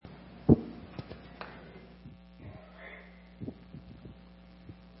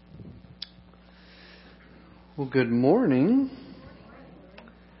Well, good morning.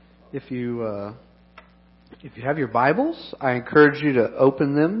 If you have your Bibles, I encourage you to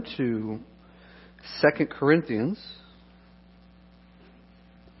open them to 2 Corinthians.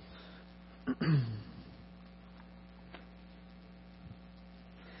 2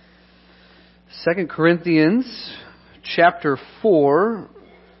 Corinthians chapter 4.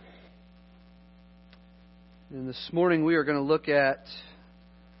 And this morning we are going to look at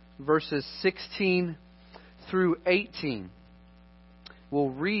verses 16 through 18. We'll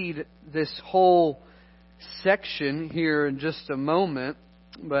read this whole section here in just a moment,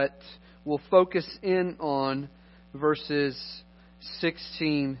 but we'll focus in on verses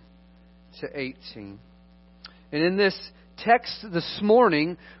 16 to 18. And in this text this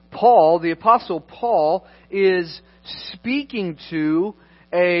morning, Paul, the Apostle Paul, is speaking to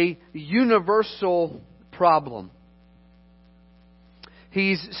a universal problem.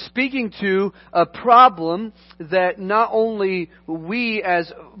 He's speaking to a problem that not only we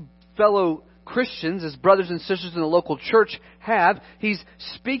as fellow Christians, as brothers and sisters in the local church have, he's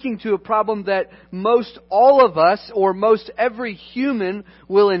speaking to a problem that most all of us, or most every human,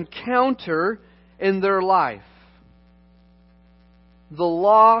 will encounter in their life. The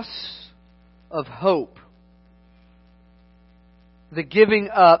loss of hope. The giving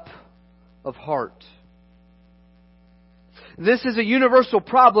up of heart. This is a universal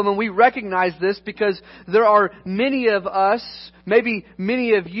problem, and we recognize this because there are many of us, maybe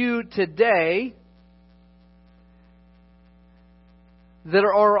many of you today, that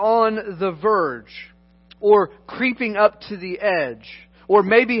are on the verge or creeping up to the edge, or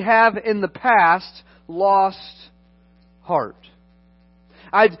maybe have in the past lost heart.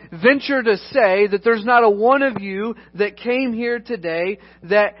 I'd venture to say that there's not a one of you that came here today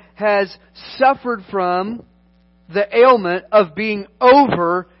that has suffered from the ailment of being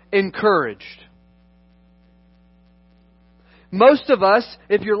over-encouraged. Most of us,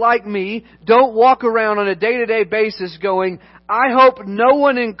 if you're like me, don't walk around on a day-to-day basis going, I hope no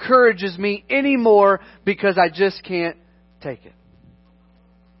one encourages me anymore because I just can't take it.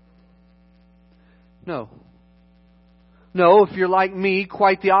 No, if you're like me,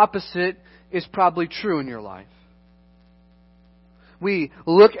 quite the opposite is probably true in your life. We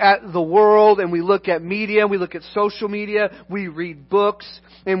look at the world and we look at media, we look at social media, we read books,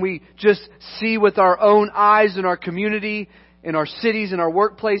 and we just see with our own eyes in our community, in our cities, in our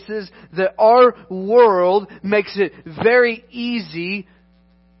workplaces, that our world makes it very easy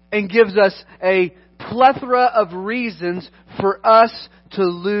and gives us a plethora of reasons for us to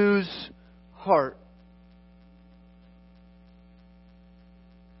lose heart.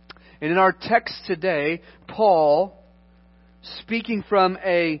 And in our text today, Paul, speaking from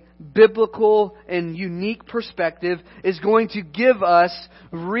a biblical and unique perspective, is going to give us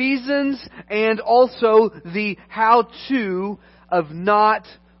reasons and also the how-to of not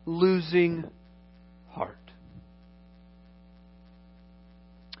losing heart.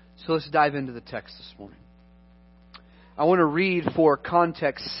 So let's dive into the text this morning. I want to read, for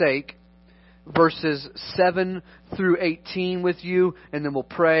context's sake, verses 7 through 18 with you, and then we'll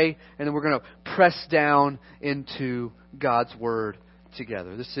pray, and then we're going to press down into God's Word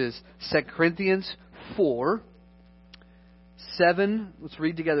together. This is 2 Corinthians 4, 7. Let's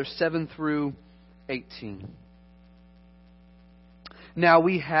read together 7 through 18. Now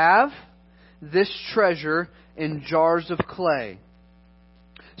we have this treasure in jars of clay,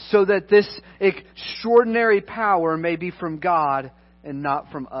 so that this extraordinary power may be from God and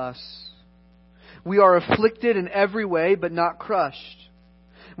not from us. We are afflicted in every way, but not crushed.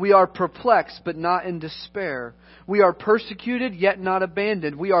 We are perplexed, but not in despair. We are persecuted, yet not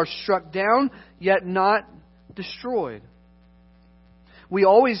abandoned. We are struck down, yet not destroyed. We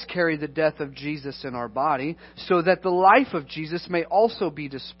always carry the death of Jesus in our body, so that the life of Jesus may also be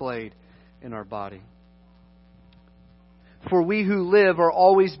displayed in our body. For we who live are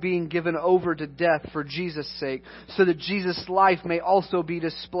always being given over to death for Jesus' sake, so that Jesus' life may also be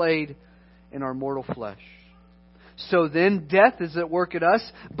displayed in our mortal flesh. So then, death is at work at us,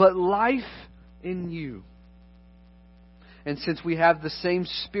 but life in you. And since we have the same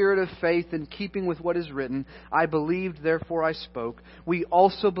spirit of faith in keeping with what is written, I believed, therefore I spoke. We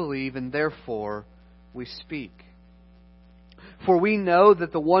also believe, and therefore we speak. For we know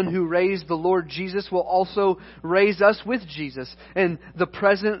that the one who raised the Lord Jesus will also raise us with Jesus, and the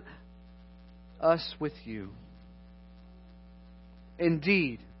present us with you.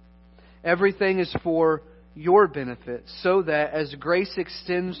 Indeed, everything is for your benefit, so that as grace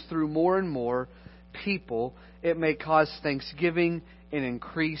extends through more and more people, it may cause thanksgiving and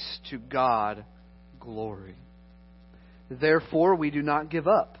increase to God glory. Therefore, we do not give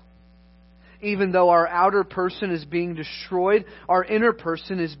up. even though our outer person is being destroyed, our inner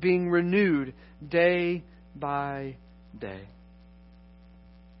person is being renewed day by day.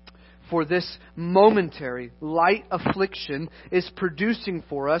 For this momentary, light affliction is producing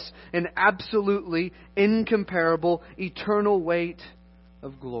for us an absolutely incomparable, eternal weight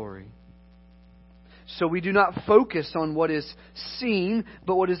of glory. So we do not focus on what is seen,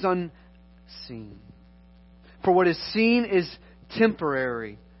 but what is unseen. For what is seen is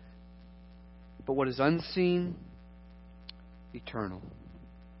temporary, but what is unseen, eternal.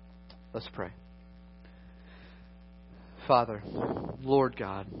 Let's pray. Father, Lord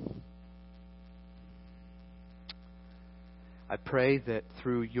God, I pray that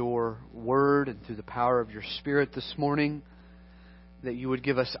through your Word and through the power of your Spirit this morning, that you would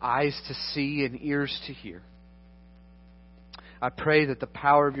give us eyes to see and ears to hear. I pray that the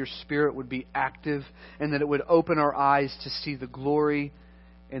power of your Spirit would be active and that it would open our eyes to see the glory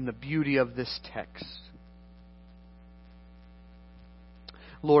and the beauty of this text.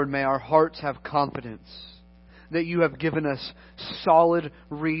 Lord, may our hearts have confidence that you have given us solid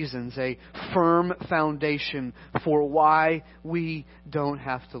reasons, a firm foundation for why we don't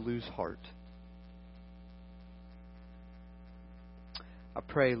have to lose heart. I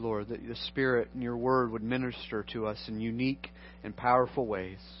pray, Lord, that the Spirit and your Word would minister to us in unique and powerful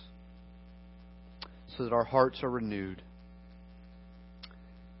ways so that our hearts are renewed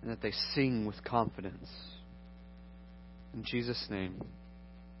and that they sing with confidence. In Jesus' name,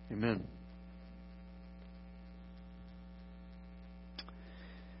 amen.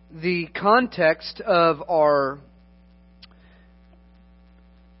 The context of our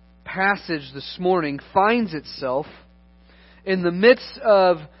passage this morning finds itself in the midst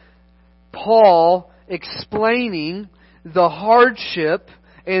of Paul explaining the hardship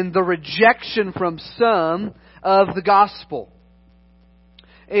and the rejection from some of the gospel.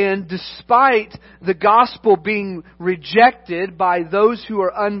 And despite the gospel being rejected by those who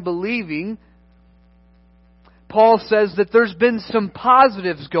are unbelieving, Paul says that there's been some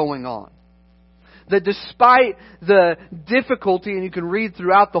positives going on. That despite the difficulty, and you can read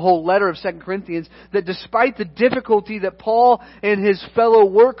throughout the whole letter of 2 Corinthians, that despite the difficulty that Paul and his fellow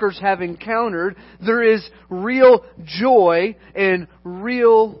workers have encountered, there is real joy and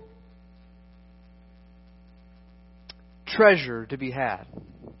real treasure to be had.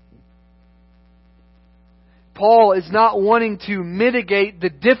 Paul is not wanting to mitigate the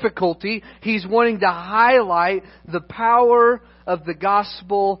difficulty. He's wanting to highlight the power of the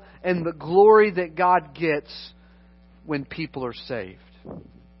gospel and the glory that God gets when people are saved.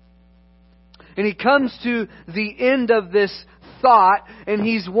 And he comes to the end of this thought, and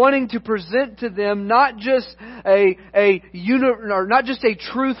he's wanting to present to them not just a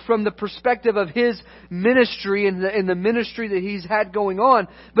truth from the perspective of his ministry and the ministry that he's had going on,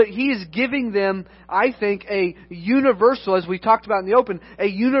 but he's giving them, I think, a universal, as we talked about in the open, a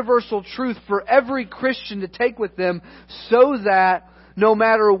universal truth for every Christian to take with them, so that no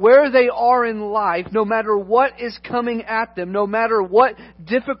matter where they are in life, no matter what is coming at them, no matter what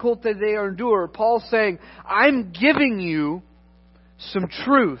difficulty they endure, Paul's saying, I'm giving you some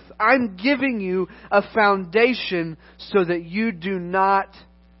truth. I'm giving you a foundation so that you do not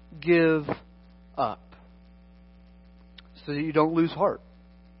give up. So that you don't lose heart.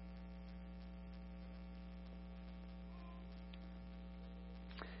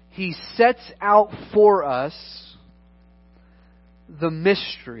 He sets out for us the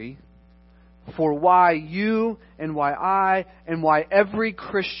mystery for why you and why I and why every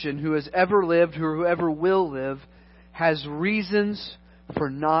Christian who has ever lived or who ever will live has reasons for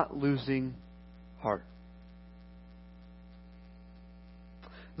not losing heart.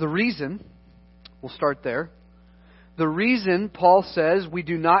 The reason, we'll start there. The reason Paul says we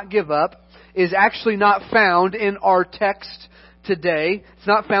do not give up is actually not found in our text today. It's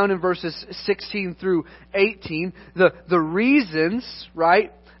not found in verses 16 through 18. The reasons,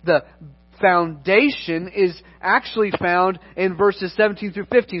 right? The foundation is actually found in verses 17 through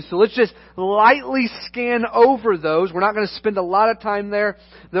 15. So let's just lightly scan over those. We're not going to spend a lot of time there.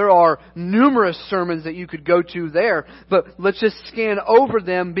 There are numerous sermons that you could go to there. But let's just scan over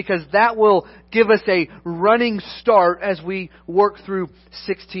them, because that will give us a running start as we work through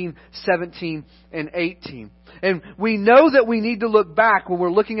 16, 17, and 18. And we know that we need to look back when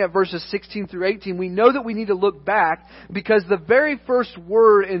we're looking at verses 16 through 18. We know that we need to look back because the very first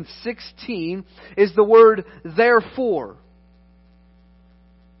word in 16 is the word therefore.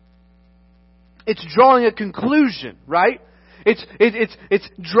 It's drawing a conclusion, right? It's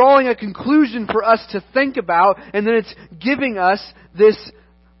drawing a conclusion for us to think about, and then it's giving us this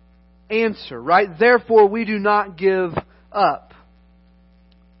answer, right? Therefore we do not give up.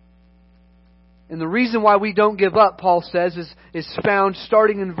 And the reason why we don't give up, Paul says, is found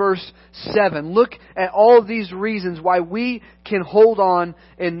starting in verse 7. Look at all of these reasons why we can hold on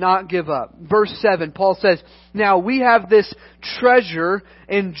and not give up. Verse 7, Paul says, "Now we have this treasure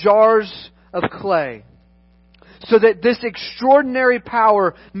in jars of clay, so that this extraordinary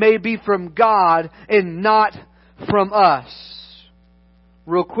power may be from God and not from us."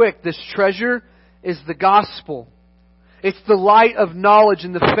 Real quick, this treasure is the gospel. It's the light of knowledge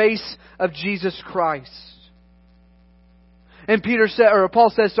in the face of Jesus Christ. And Paul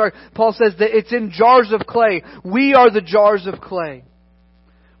says that it's in jars of clay. We are the jars of clay.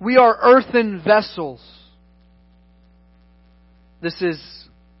 We are earthen vessels. This is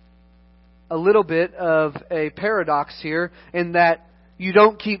a little bit of a paradox here in that you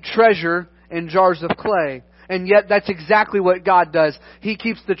don't keep treasure in jars of clay. And yet that's exactly what God does. He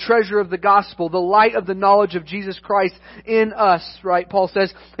keeps the treasure of the gospel, the light of the knowledge of Jesus Christ in us, right? Paul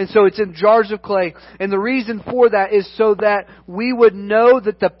says. And so it's in jars of clay. And the reason for that is so that we would know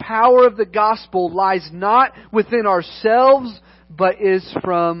that the power of the gospel lies not within ourselves, but is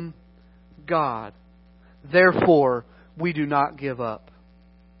from God. Therefore, we do not give up.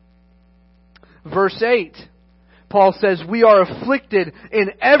 Verse 8. Paul says, "We are afflicted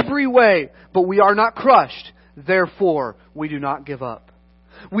in every way, but we are not crushed. Therefore, we do not give up.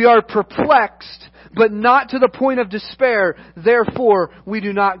 We are perplexed, but not to the point of despair. Therefore, we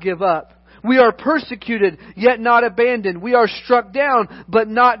do not give up. We are persecuted, yet not abandoned. We are struck down, but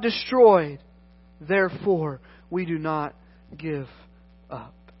not destroyed. Therefore, we do not give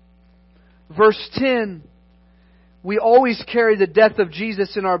up." Verse 10, "We always carry the death of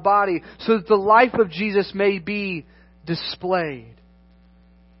Jesus in our body, so that the life of Jesus may be displayed.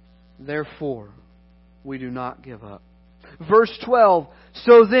 Therefore, we do not give up." Verse 12,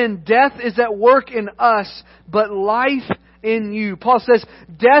 "So then death is at work in us, but life in you." Paul says,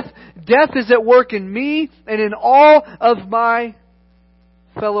 death is at work in me and in all of my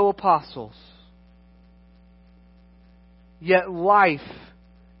fellow apostles. Yet life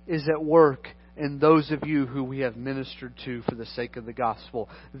is at work in those of you who we have ministered to for the sake of the gospel.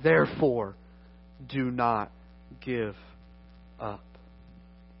 Therefore, do not give up.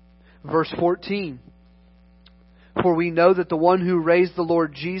 Verse 14, "For we know that the one who raised the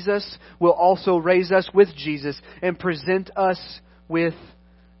Lord Jesus will also raise us with Jesus and present us with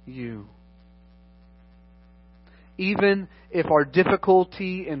you." Even if our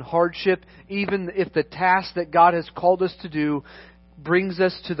difficulty and hardship, even if the task that God has called us to do brings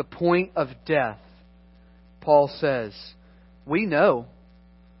us to the point of death, Paul says, we know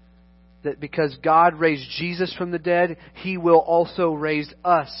that because God raised Jesus from the dead, He will also raise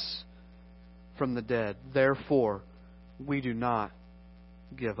us from the dead. Therefore, we do not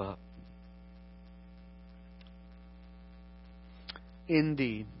give up.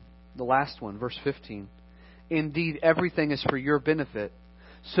 Indeed, the last one, verse 15. "Indeed, everything is for your benefit,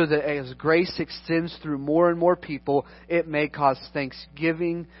 so that as grace extends through more and more people, it may cause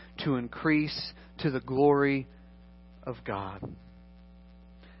thanksgiving to increase to the glory of God."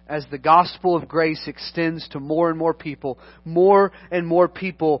 As the gospel of grace extends to more and more people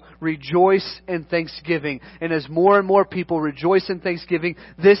rejoice in thanksgiving. And as more and more people rejoice in thanksgiving,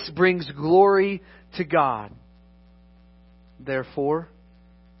 this brings glory to God. Therefore,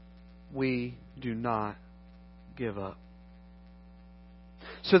 we do not give up.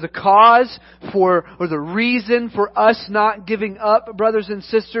 So the cause for, or the reason for us not giving up, brothers and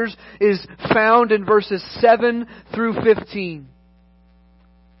sisters, is found in verses 7 through 15.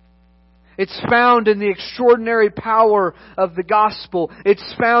 It's found in the extraordinary power of the gospel.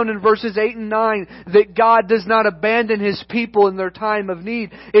 It's found in verses 8 and 9 that God does not abandon His people in their time of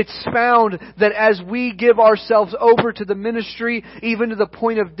need. It's found that as we give ourselves over to the ministry, even to the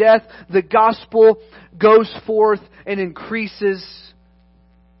point of death, the gospel goes forth and increases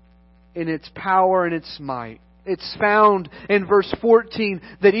in its power and its might. It's found in verse 14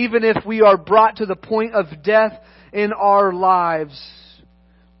 that even if we are brought to the point of death in our lives,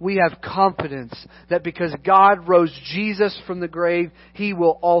 we have confidence that because God rose Jesus from the grave, He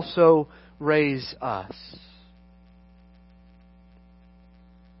will also raise us.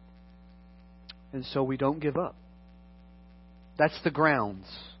 And so we don't give up. That's the grounds.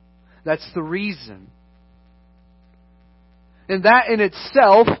 That's the reason. And that in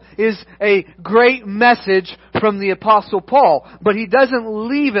itself is a great message from the Apostle Paul. But he doesn't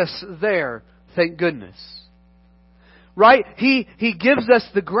leave us there, thank goodness. Right? He gives us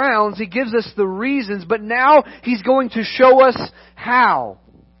the grounds, He gives us the reasons, but now He's going to show us how.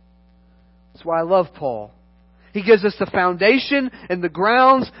 That's why I love Paul. He gives us the foundation and the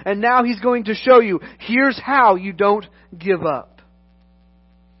grounds, and now He's going to show you, here's how you don't give up.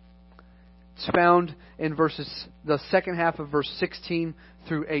 It's found in the second half of verse 16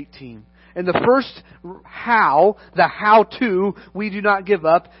 through 18. And the first how, the how-to, we do not give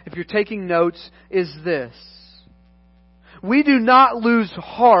up, if you're taking notes, is this. We do not lose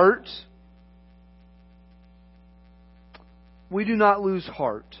heart. We do not lose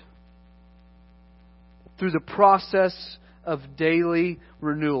heart through the process of daily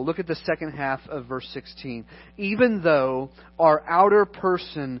renewal. Look at the second half of verse 16. Even though our outer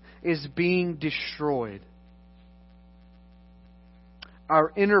person is being destroyed,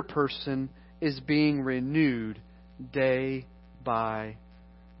 our inner person is being renewed day by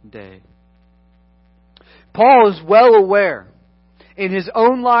day. Paul is well aware in his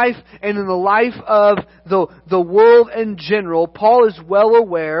own life and in the life of the world in general, Paul is well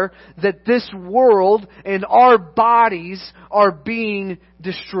aware that this world and our bodies are being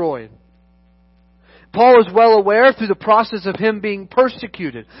destroyed. Paul is well aware through the process of him being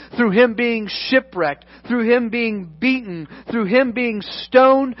persecuted, through him being shipwrecked, through him being beaten, through him being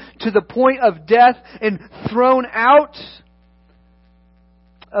stoned to the point of death and thrown out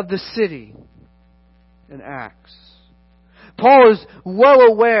of the city in Acts. Paul is well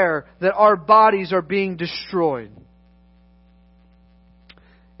aware that our bodies are being destroyed.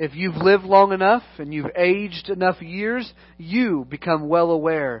 If you've lived long enough and you've aged enough years, you become well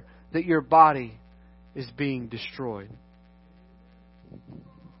aware that your body is being destroyed.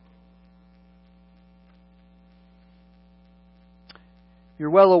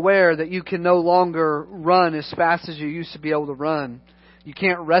 You're well aware that you can no longer run as fast as you used to be able to run. You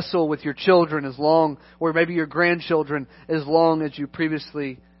can't wrestle with your children as long, or maybe your grandchildren, as long as you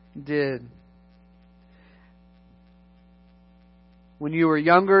previously did. When you were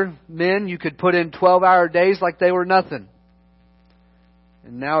younger men, you could put in 12-hour days like they were nothing.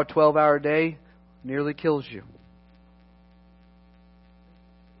 And now a 12-hour day nearly kills you.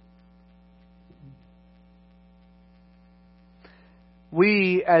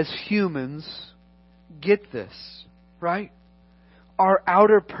 We as humans get this, right? Our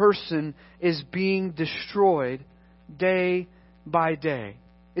outer person is being destroyed day by day.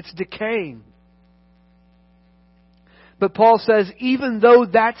 It's decaying. But Paul says, even though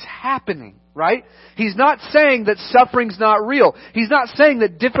that's happening, right? He's not saying that suffering's not real. He's not saying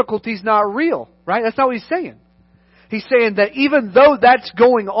that difficulty's not real, right? That's not what he's saying. He's saying that even though that's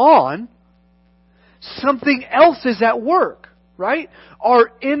going on, something else is at work, right?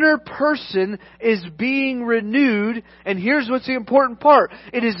 Our inner person is being renewed, and here's what's the important part.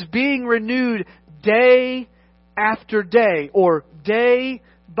 It is being renewed day after day, or day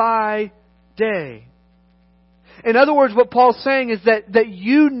by day. In other words, what Paul's saying is that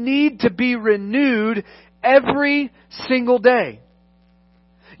you need to be renewed every single day.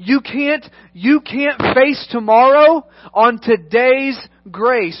 You can't face tomorrow on today's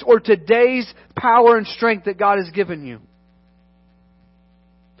grace or today's power and strength that God has given you.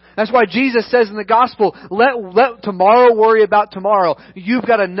 That's why Jesus says in the gospel, let tomorrow worry about tomorrow. You've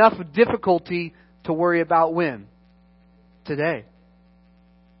got enough difficulty to worry about when? Today.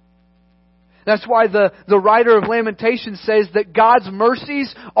 That's why the writer of Lamentations says that God's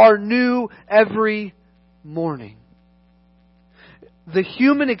mercies are new every morning. The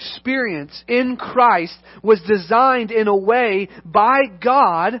human experience in Christ was designed in a way by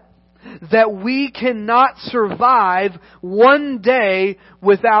God that we cannot survive one day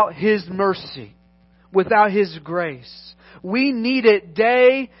without His mercy, without His grace. We need it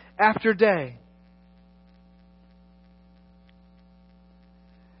day after day.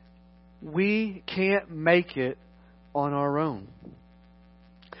 We can't make it on our own.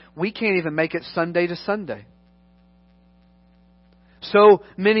 We can't even make it Sunday to Sunday. So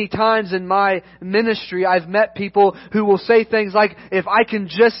many times in my ministry, I've met people who will say things like, if I can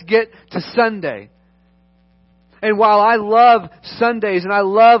just get to Sunday. And while I love Sundays and I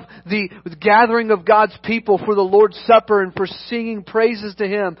love the gathering of God's people for the Lord's Supper and for singing praises to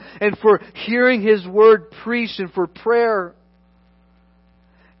Him and for hearing His Word preached and for prayer,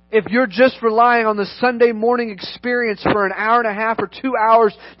 if you're just relying on the Sunday morning experience for an hour and a half or 2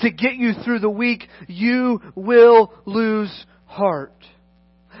 hours to get you through the week, you will lose heart.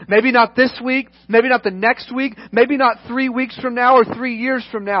 Maybe not this week, maybe not the next week, maybe not 3 weeks from now or 3 years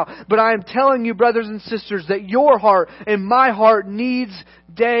from now. But I am telling you, brothers and sisters, that your heart and my heart needs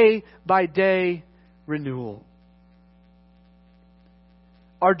day by day renewal.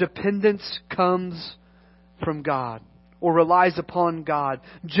 Our dependence comes from God, or relies upon God,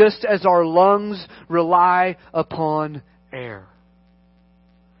 just as our lungs rely upon air.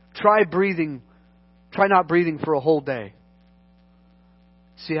 Try not breathing for a whole day.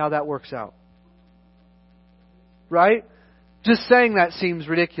 See how that works out. Right? Just saying that seems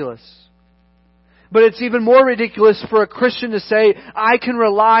ridiculous. But it's even more ridiculous for a Christian to say, I can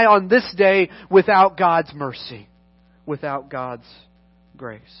rely on this day without God's mercy, without God's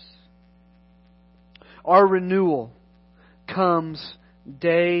grace. Our renewal comes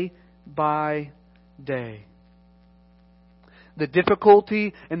day by day. The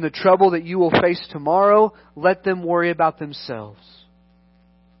difficulty and the trouble that you will face tomorrow, let them worry about themselves.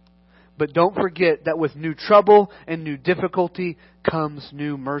 But don't forget that with new trouble and new difficulty comes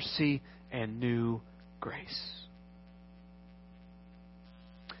new mercy and new grace.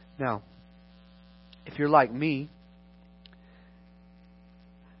 Now, if you're like me,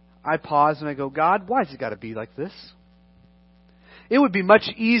 I pause and I go, God, why has it got to be like this? It would be much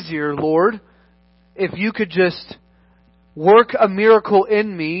easier, Lord, if you could just work a miracle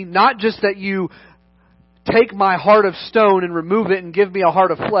in me, not just that you take my heart of stone and remove it and give me a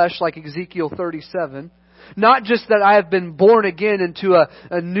heart of flesh like Ezekiel 37. Not just that I have been born again into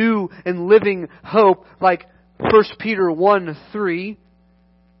a new and living hope like 1 Peter 1:3.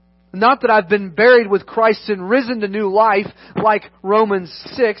 Not that I've been buried with Christ and risen to new life like Romans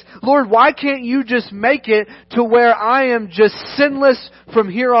 6. Lord, why can't you just make it to where I am just sinless from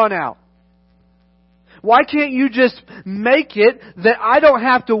here on out? Why can't you just make it that I don't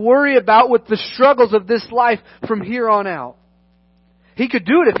have to worry about with the struggles of this life from here on out? He could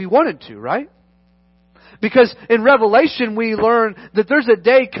do it if He wanted to, right? Because in Revelation we learn that there's a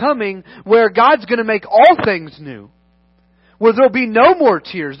day coming where God's going to make all things new. Where there'll be no more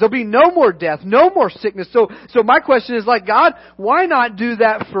tears, there'll be no more death, no more sickness. So my question is like, God, why not do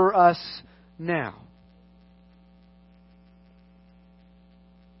that for us now?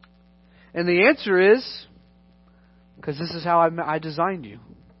 And the answer is, because this is how I designed you.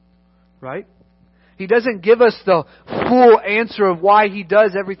 Right? He doesn't give us the full answer of why He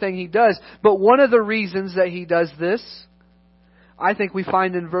does everything He does. But one of the reasons that He does this, I think we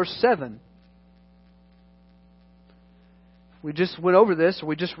find in verse 7. We just went over this, or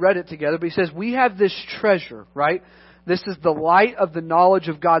we just read it together. But He says, we have this treasure, right? This is the light of the knowledge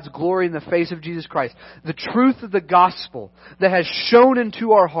of God's glory in the face of Jesus Christ. The truth of the gospel that has shone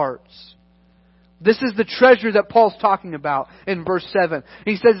into our hearts. This is the treasure that Paul's talking about in verse 7.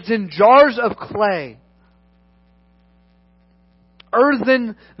 He says it's in jars of clay,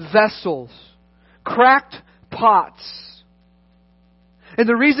 earthen vessels, cracked pots. And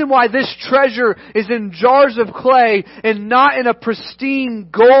the reason why this treasure is in jars of clay and not in a pristine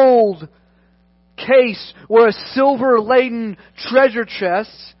gold case or a silver-laden treasure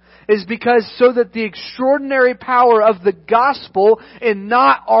chest is because so that the extraordinary power of the gospel and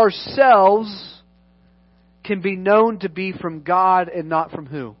not ourselves can be known to be from God and not from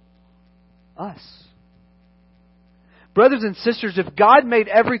who? Us. Brothers and sisters, if God made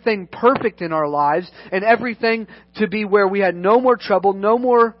everything perfect in our lives and everything to be where we had no more trouble, no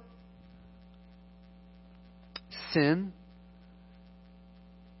more sin,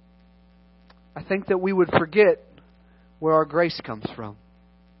 I think that we would forget where our grace comes from.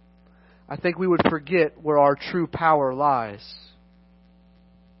 I think we would forget where our true power lies.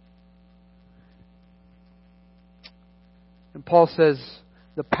 And Paul says,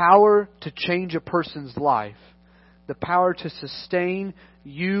 the power to change a person's life, the power to sustain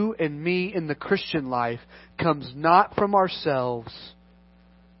you and me in the Christian life comes not from ourselves,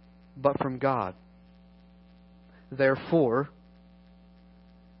 but from God. Therefore,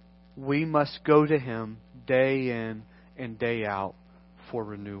 we must go to Him day in and day out for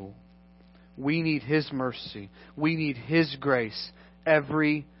renewal. We need His mercy. We need His grace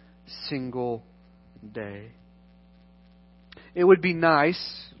every single day. It would be nice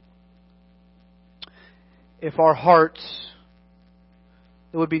if our hearts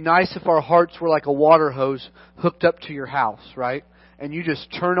were like a water hose hooked up to your house, right? And you just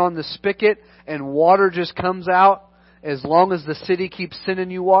turn on the spigot and water just comes out as long as the city keeps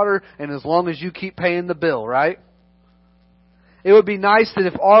sending you water and as long as you keep paying the bill, right? It would be nice that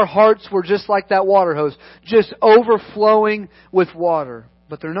if our hearts were just like that water hose, just overflowing with water.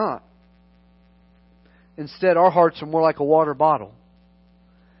 But they're not. Instead, our hearts are more like a water bottle.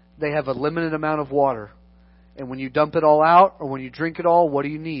 They have a limited amount of water. And when you dump it all out, or when you drink it all, what do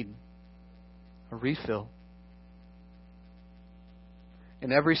you need? A refill.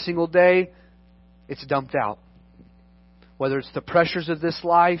 And every single day, it's dumped out. Whether it's the pressures of this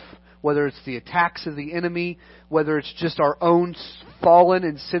life, whether it's the attacks of the enemy, whether it's just our own fallen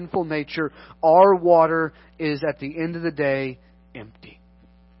and sinful nature, our water is at the end of the day empty.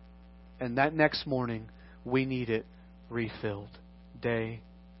 And that next morning, we need it refilled day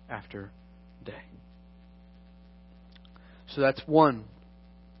after day. So that's one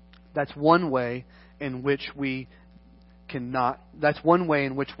way in which we That's one way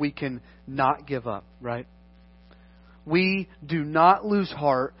in which we can not give up, right? We do not lose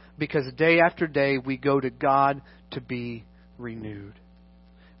heart because day after day we go to God to be renewed.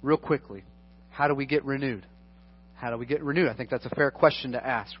 Real quickly, how do we get renewed? How do we get renewed? I think that's a fair question to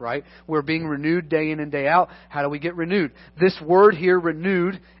ask, right? We're being renewed day in and day out. How do we get renewed? This word here,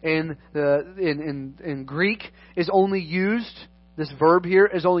 renewed, in Greek is only used. This verb here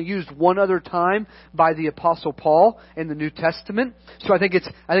is only used one other time by the Apostle Paul in the New Testament. So I think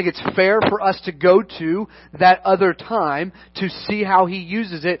it's fair for us to go to that other time to see how he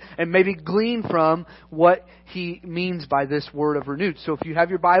uses it and maybe glean from what he means by this word of renewed. So if you have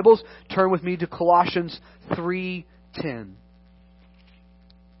your Bibles, turn with me to Colossians 3:10.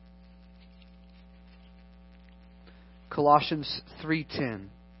 Colossians 3:10.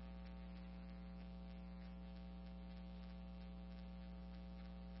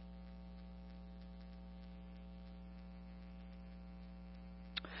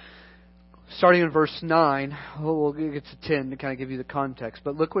 Starting in verse 9, we'll get to 10 to kind of give you the context.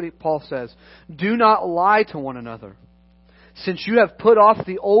 But look what Paul says. Do not lie to one another, since you have put off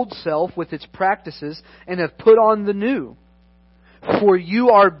the old self with its practices and have put on the new. For you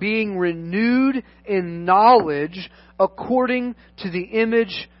are being renewed in knowledge according to the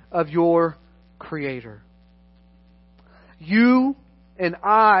image of your Creator. You and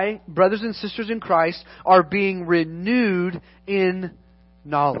I, brothers and sisters in Christ, are being renewed in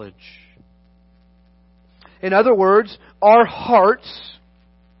knowledge. In other words, our hearts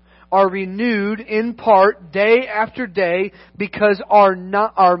are renewed in part day after day because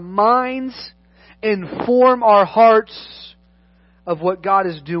our minds inform our hearts of what God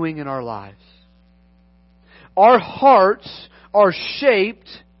is doing in our lives. Our hearts are shaped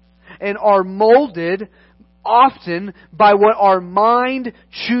and are molded often by what our mind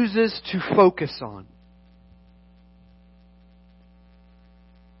chooses to focus on.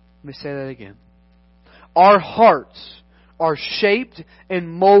 Let me say that again. Our hearts are shaped and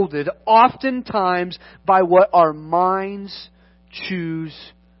molded oftentimes by what our minds choose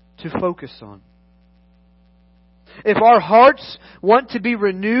to focus on. If our hearts want to be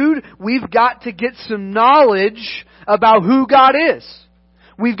renewed, we've got to get some knowledge about who God is.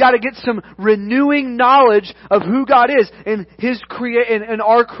 We've got to get some renewing knowledge of who God is and and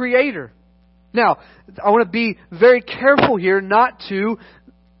our Creator. Now, I want to be very careful here not to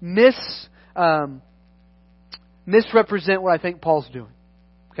misrepresent what I think Paul's doing.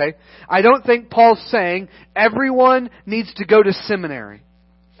 Okay? I don't think Paul's saying everyone needs to go to seminary.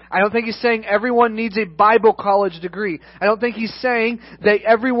 I don't think he's saying everyone needs a Bible college degree. I don't think he's saying that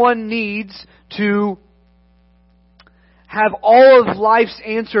everyone needs to have all of life's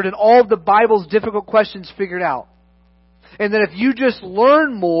answered and all of the Bible's difficult questions figured out. And that if you just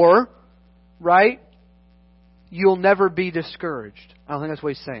learn more, right, you'll never be discouraged. I don't think that's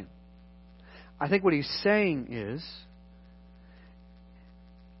what he's saying. I think what he's saying is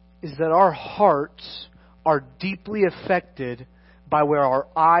that our hearts are deeply affected by where our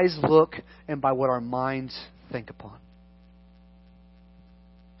eyes look and by what our minds think upon.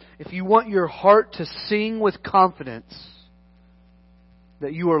 If you want your heart to sing with confidence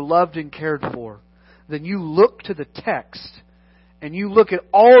that you are loved and cared for, then you look to the text and you look at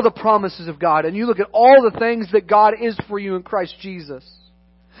all the promises of God and you look at all the things that God is for you in Christ Jesus.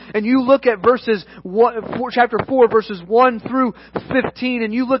 And you look at chapter 4, verses 1 through 15,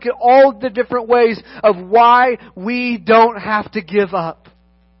 and you look at all the different ways of why we don't have to give up.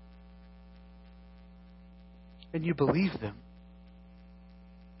 And you believe them.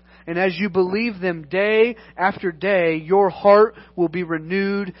 And as you believe them day after day, your heart will be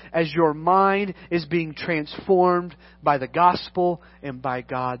renewed as your mind is being transformed by the gospel and by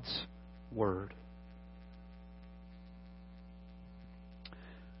God's Word.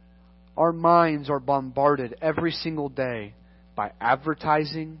 Our minds are bombarded every single day by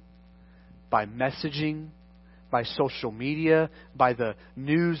advertising, by messaging, by social media, by the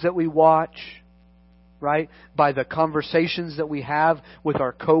news that we watch, right? By the conversations that we have with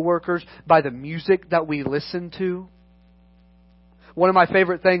our coworkers, by the music that we listen to. One of my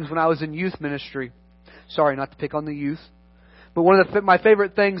favorite things when I was in youth ministry, sorry, not to pick on the youth, but one of my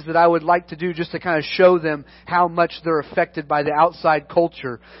favorite things that I would like to do just to kind of show them how much they're affected by the outside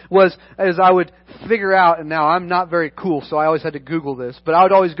culture was as I would figure out, and now I'm not very cool, so I always had to Google this, but I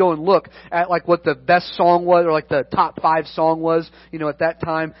would always go and look at like what the best song was, or like the top 5 song was, at that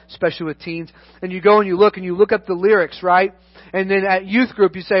time, especially with teens. And you go and you look up the lyrics, right? And then at youth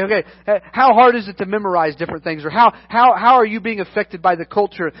group you say, okay, how hard is it to memorize different things? Or how are you being affected by the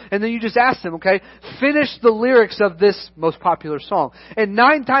culture? And then you just ask them, okay, finish the lyrics of this most popular song. And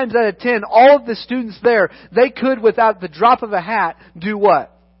 9 times out of 10, all of the students there, they could, without the drop of a hat, do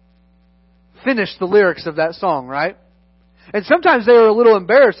what? Finish the lyrics of that song, right? And sometimes they were a little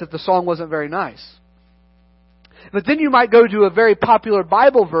embarrassed if the song wasn't very nice. But then you might go to a very popular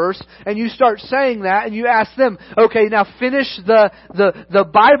Bible verse and you start saying that and you ask them, okay, now finish the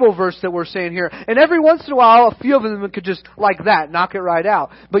Bible verse that we're saying here. And every once in a while, a few of them could just, like that, knock it right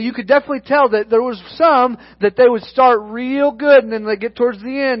out. But you could definitely tell that there was some that they would start real good and then they get towards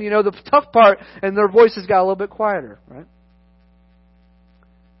the end, the tough part, and their voices got a little bit quieter, right?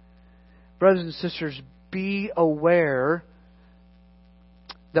 Brothers and sisters, be aware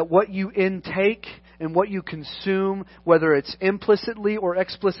that what you intake and what you consume, whether it's implicitly or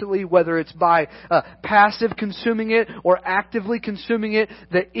explicitly, whether it's by passive consuming it or actively consuming it,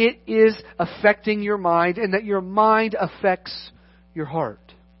 that it is affecting your mind and that your mind affects your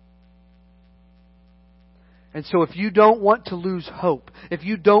heart. And so if you don't want to lose hope, if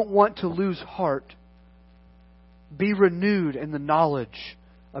you don't want to lose heart, be renewed in the knowledge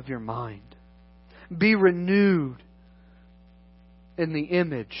of your mind. Be renewed in the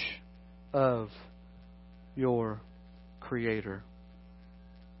image of your Creator.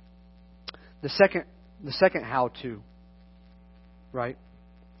 The second how-to, right?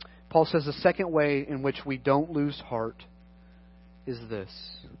 Paul says the second way in which we don't lose heart is this.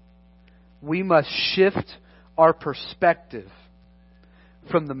 We must shift our perspective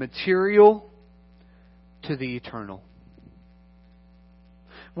from the material to the eternal.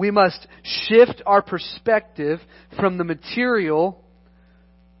 We must shift our perspective from the material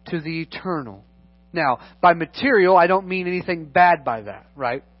to the eternal. Now, by material, I don't mean anything bad by that,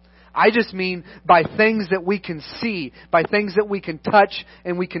 right? I just mean by things that we can see, by things that we can touch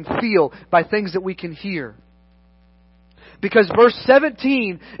and we can feel, by things that we can hear. Because verse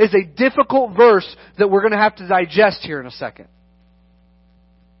 17 is a difficult verse that we're going to have to digest here in a second.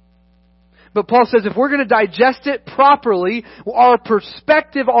 But Paul says if we're going to digest it properly, our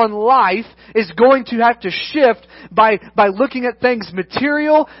perspective on life is going to have to shift by looking at things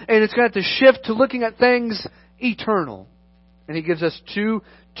material, and it's going to have to shift to looking at things eternal. And he gives us two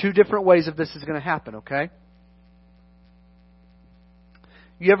different ways of this is going to happen, okay?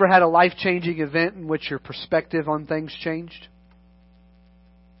 You ever had a life-changing event in which your perspective on things changed?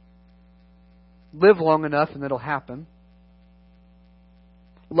 Live long enough and it'll happen.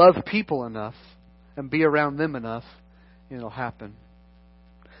 Love people enough and be around them enough, and it'll happen.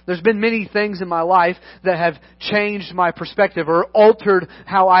 There's been many things in my life that have changed my perspective or altered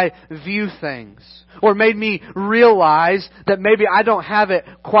how I view things, or made me realize that maybe I don't have it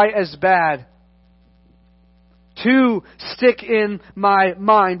quite as bad. Two stick in my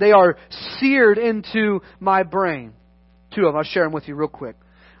mind. They are seared into my brain. Two of them. I'll share them with you real quick.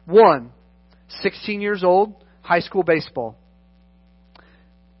 One, 16 years old, high school baseball.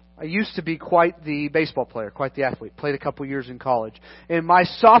 I used to be quite the baseball player, quite the athlete. Played a couple years in college. In my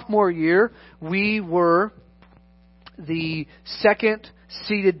sophomore year, we were the second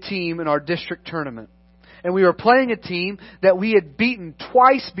seeded team in our district tournament. And we were playing a team that we had beaten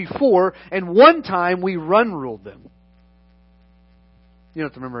twice before, and one time we run ruled them. You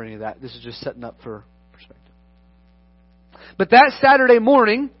don't have to remember any of that. This is just setting up for perspective. But that Saturday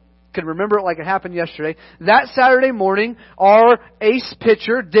morning, can remember it like it happened yesterday. That Saturday morning, our ace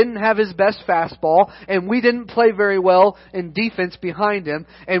pitcher didn't have his best fastball, and we didn't play very well in defense behind him,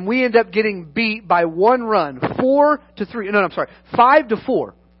 and we ended up getting beat by 1 run, 5-4.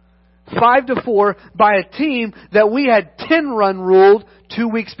 5-4 by a team that we had 10-run ruled 2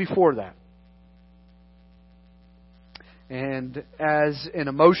 weeks before that. And as an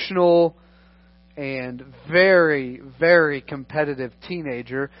emotional and very, very competitive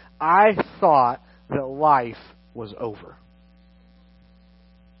teenager, I thought that life was over.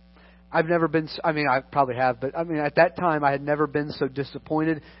 I've never been, I probably have, but at that time I had never been so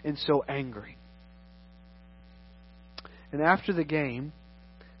disappointed and so angry. And after the game,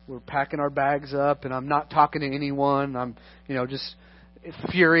 we're packing our bags up and I'm not talking to anyone. I'm, just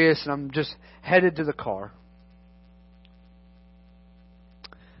furious, and I'm just headed to the car.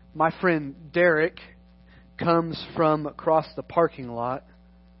 My friend Derek comes from across the parking lot.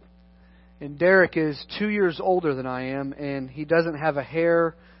 And Derek is 2 years older than I am, and he doesn't have a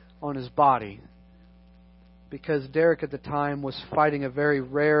hair on his body. Because Derek at the time was fighting a very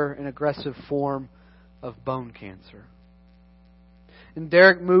rare and aggressive form of bone cancer. And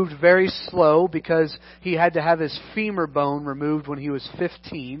Derek moved very slow because he had to have his femur bone removed when he was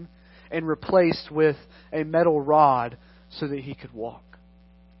 15 and replaced with a metal rod so that he could walk.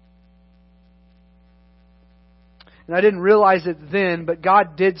 And I didn't realize it then, but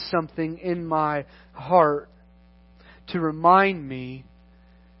God did something in my heart to remind me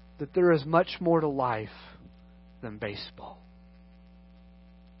that there is much more to life than baseball.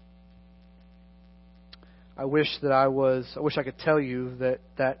 I wish I could tell you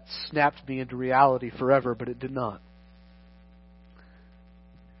that snapped me into reality forever, but it did not.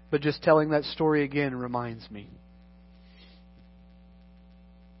 But just telling that story again reminds me.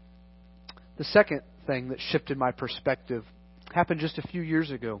 The second thing that shifted my perspective happened just a few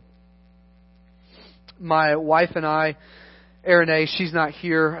years ago. My wife and I, Erin A., she's not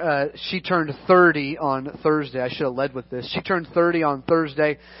here. She turned 30 on Thursday. I should have led with this. She turned 30 on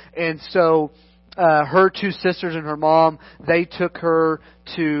Thursday, and so her two sisters and her mom, they took her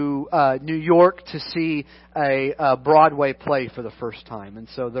to New York to see a Broadway play for the first time. And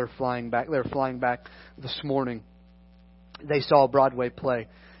so they're flying back this morning. They saw a Broadway play.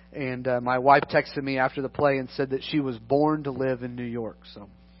 And my wife texted me after the play and said that she was born to live in New York. So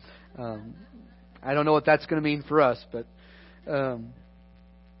I don't know what that's going to mean for us, but a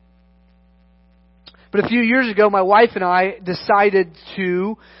few years ago, my wife and I decided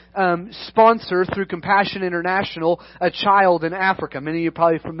to sponsor through Compassion International a child in Africa. Many of you are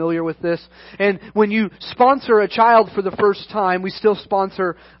probably familiar with this. And when you sponsor a child for the first time, we still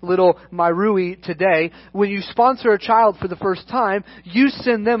sponsor little Mairui today. When you sponsor a child for the first time, you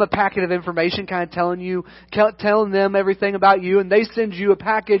send them a packet of information kind of telling them everything about you, and they send you a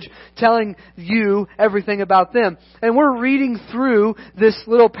package telling you everything about them. And we're reading through this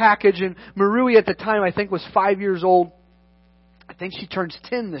little package, and Mairui at the time I think was 5 years old. I think she turns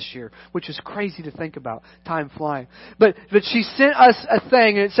 10 this year, which is crazy to think about. Time flying. But she sent us a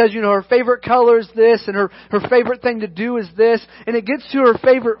thing, and it says, her favorite color is this, and her favorite thing to do is this, and it gets to her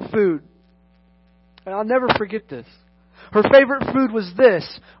favorite food. And I'll never forget this. Her favorite food was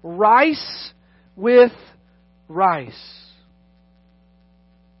this: rice with rice.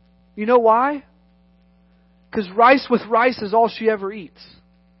 You know why? Because rice with rice is all she ever eats.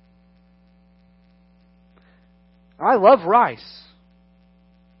 I love rice.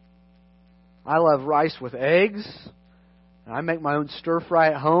 I love rice with eggs. And I make my own stir fry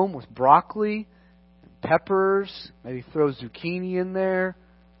at home with broccoli and peppers. Maybe throw zucchini in there.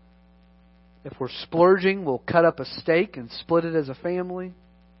 If we're splurging, we'll cut up a steak and split it as a family.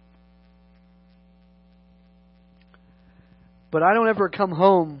 But I don't ever come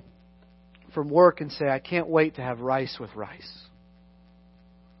home from work and say, I can't wait to have rice with rice.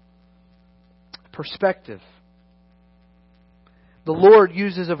 Perspective. The Lord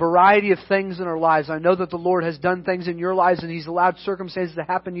uses a variety of things in our lives. I know that the Lord has done things in your lives, and He's allowed circumstances to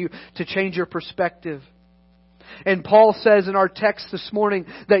happen to you to change your perspective. And Paul says in our text this morning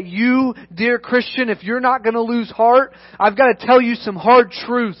that you, dear Christian, if you're not going to lose heart, I've got to tell you some hard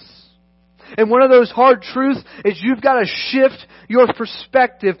truths. And one of those hard truths is you've got to shift your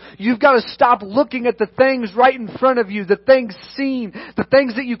perspective. You've got to stop looking at the things right in front of you, the things seen, the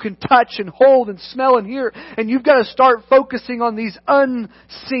things that you can touch and hold and smell and hear. And you've got to start focusing on these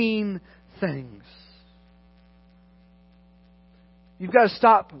unseen things. You've got to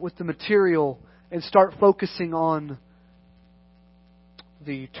stop with the material and start focusing on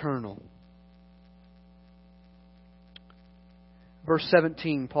the eternal. Verse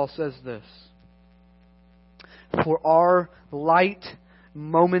 17, Paul says this: For our light,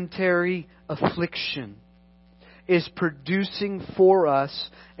 momentary affliction is producing for us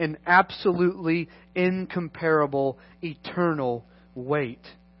an absolutely incomparable, eternal weight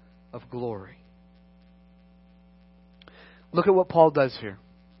of glory. Look at what Paul does here.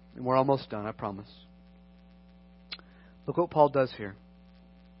 And we're almost done, I promise. Look what Paul does here.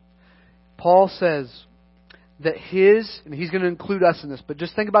 Paul says that and he's going to include us in this, but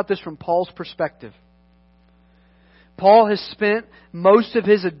just think about this from Paul's perspective. Paul has spent most of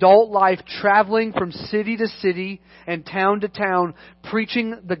his adult life traveling from city to city and town to town,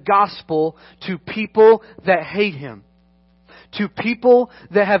 preaching the gospel to people that hate him, to people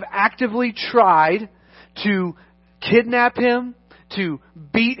that have actively tried to kidnap him, to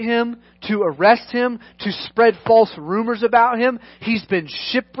beat him, to arrest him, to spread false rumors about him. He's been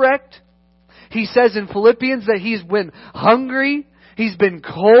shipwrecked. He says in Philippians that he's been hungry, he's been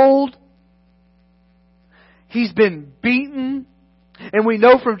cold, he's been beaten, and we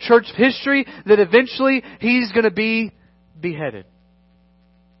know from church history that eventually he's going to be beheaded.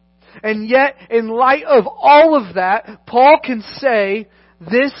 And yet, in light of all of that, Paul can say,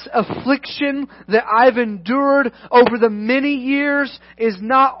 this affliction that I've endured over the many years is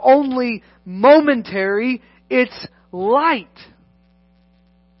not only momentary, it's light.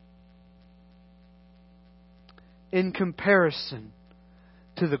 in comparison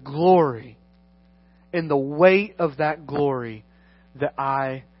to the glory and the weight of that glory that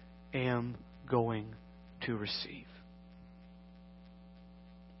I am going to receive.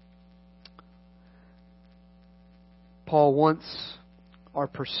 Paul wants our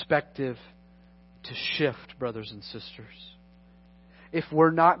perspective to shift, brothers and sisters. If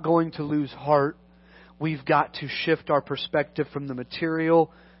we're not going to lose heart, we've got to shift our perspective from the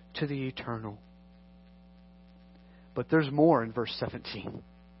material to the eternal. But there's more in verse 17.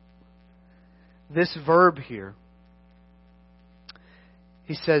 This verb here,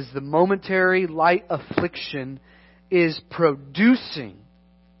 he says, the momentary light affliction is producing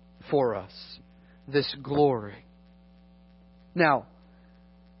for us this glory. Now,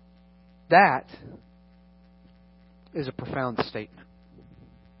 that is a profound statement.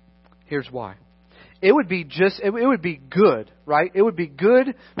 Here's why. It would be good, right? It would be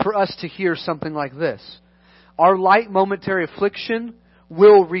good for us to hear something like this. Our light momentary affliction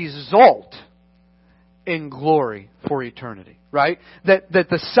will result in glory for eternity, right? That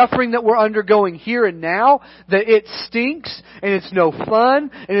the suffering that we're undergoing here and now, that it stinks and it's no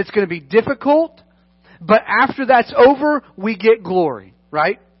fun and it's going to be difficult, but after that's over, we get glory,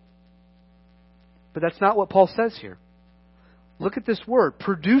 right? But that's not what Paul says here. Look at this word,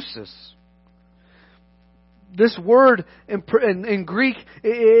 produces. This word in Greek,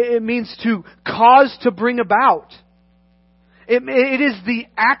 it means to cause to bring about. It is the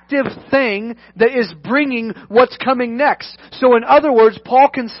active thing that is bringing what's coming next. So in other words, Paul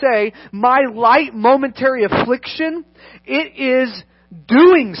can say, my light momentary affliction, it is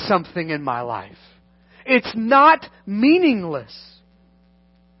doing something in my life. It's not meaningless.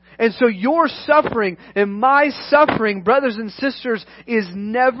 And so your suffering and my suffering, brothers and sisters, is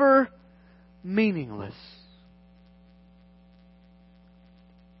never meaningless.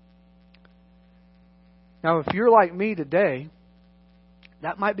 Now, if you're like me today,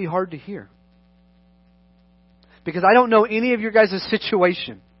 that might be hard to hear. Because I don't know any of your guys'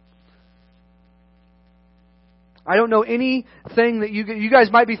 situation. I don't know anything that you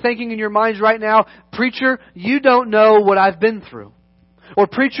guys might be thinking in your minds right now. Preacher, you don't know what I've been through. Or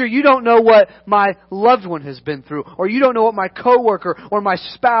preacher, you don't know what my loved one has been through. Or you don't know what my coworker or my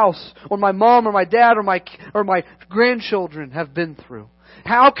spouse or my mom or my dad or my grandchildren have been through.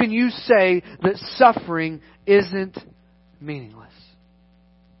 How can you say that suffering isn't meaningless?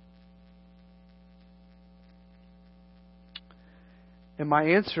 And my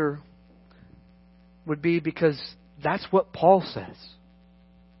answer would be because that's what Paul says.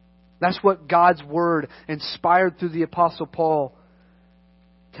 That's what God's Word, inspired through the Apostle Paul,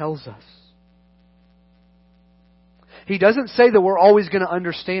 tells us. He doesn't say that we're always going to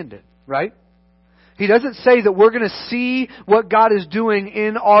understand it, right? He doesn't say that we're going to see what God is doing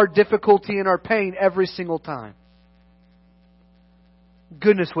in our difficulty and our pain every single time.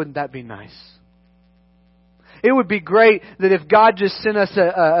 Goodness, wouldn't that be nice? It would be great that if God just sent us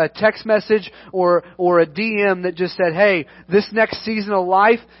a text message or a DM that just said, hey, this next season of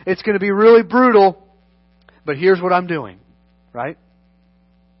life, it's going to be really brutal, but here's what I'm doing, right?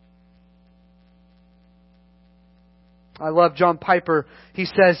 I love John Piper. He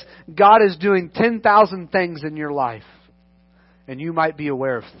says, God is doing 10,000 things in your life, and you might be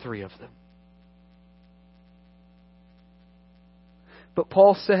aware of 3 of them. But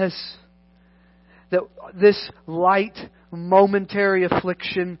Paul says that this light, momentary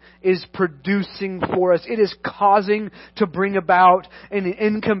affliction is producing for us. It is causing to bring about an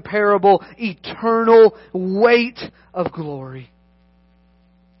incomparable, eternal weight of glory.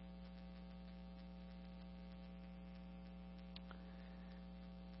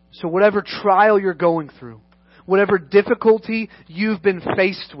 So whatever trial you're going through, whatever difficulty you've been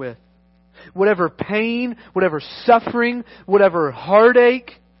faced with, whatever pain, whatever suffering, whatever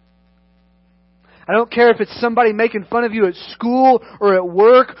heartache, I don't care if it's somebody making fun of you at school or at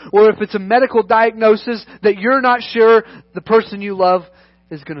work, or if it's a medical diagnosis that you're not sure the person you love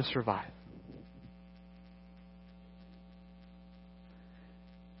is going to survive.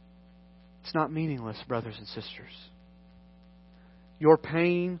 It's not meaningless, brothers and sisters. Your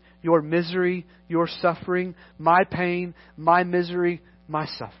pain, your misery, your suffering, my pain, my misery, my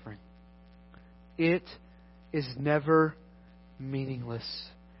suffering. It is never meaningless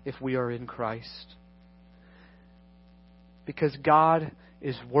if we are in Christ. Because God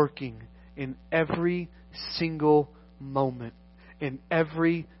is working in every single moment, in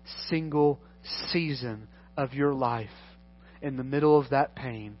every single season of your life. In the middle of that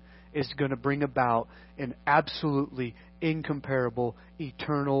pain is going to bring about an absolutely incomparable,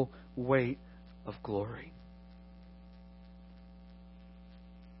 eternal weight of glory.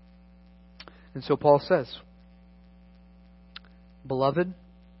 And so Paul says, Beloved,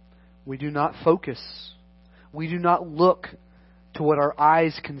 we do not focus. We do not look to what our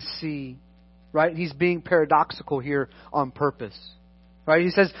eyes can see. Right? He's being paradoxical here on purpose. Right? He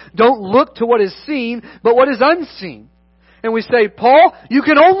says, don't look to what is seen, but what is unseen. And we say, Paul, you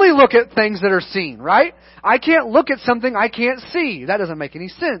can only look at things that are seen, right? I can't look at something I can't see. That doesn't make any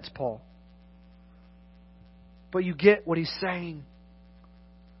sense, Paul. But you get what he's saying.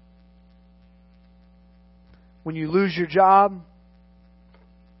 When you lose your job,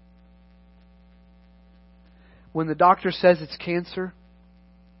 when the doctor says it's cancer,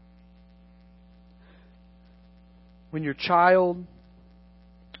 when your child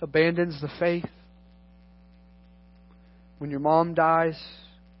abandons the faith, when your mom dies,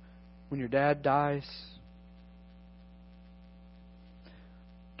 when your dad dies,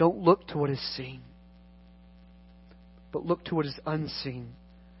 don't look to what is seen, but look to what is unseen,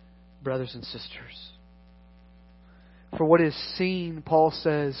 brothers and sisters. For what is seen, Paul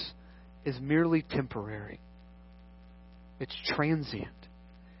says, is merely temporary. It's transient.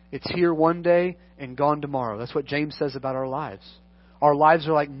 It's here one day and gone tomorrow. That's what James says about our lives. Our lives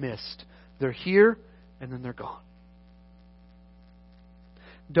are like mist. They're here and then they're gone.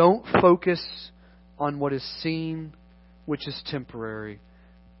 Don't focus on what is seen, which is temporary,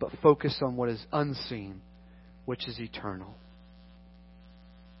 but focus on what is unseen, which is eternal.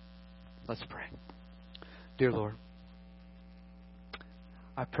 Let's pray. Dear Lord,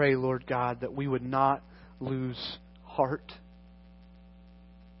 I pray, Lord God, that we would not lose heart.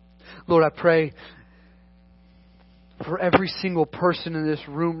 Lord, I pray for every single person in this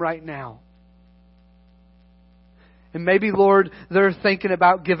room right now. And maybe, Lord, they're thinking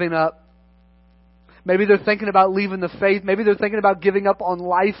about giving up. Maybe they're thinking about leaving the faith. Maybe they're thinking about giving up on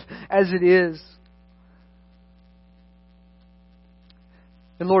life as it is.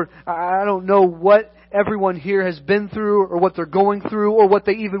 And Lord, I don't know what everyone here has been through or what they're going through or what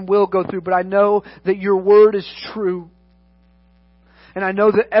they even will go through, but I know that your word is true. And I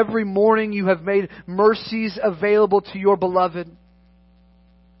know that every morning you have made mercies available to your beloved.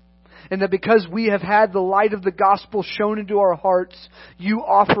 And that because we have had the light of the gospel shown into our hearts, you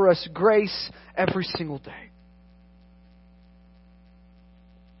offer us grace every single day.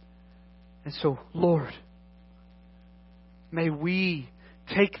 And so, Lord, may we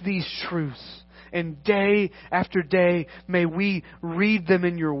take these truths and day after day, may we read them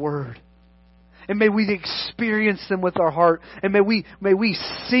in your word. And may we experience them with our heart. And may we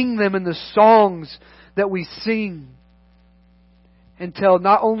sing them in the songs that we sing. Until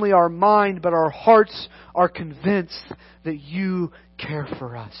not only our mind, but our hearts are convinced that you care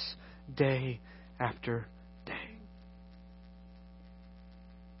for us day after day.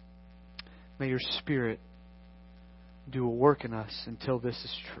 May your Spirit do a work in us until this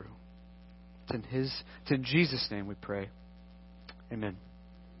is true. It's in Jesus' name we pray. Amen.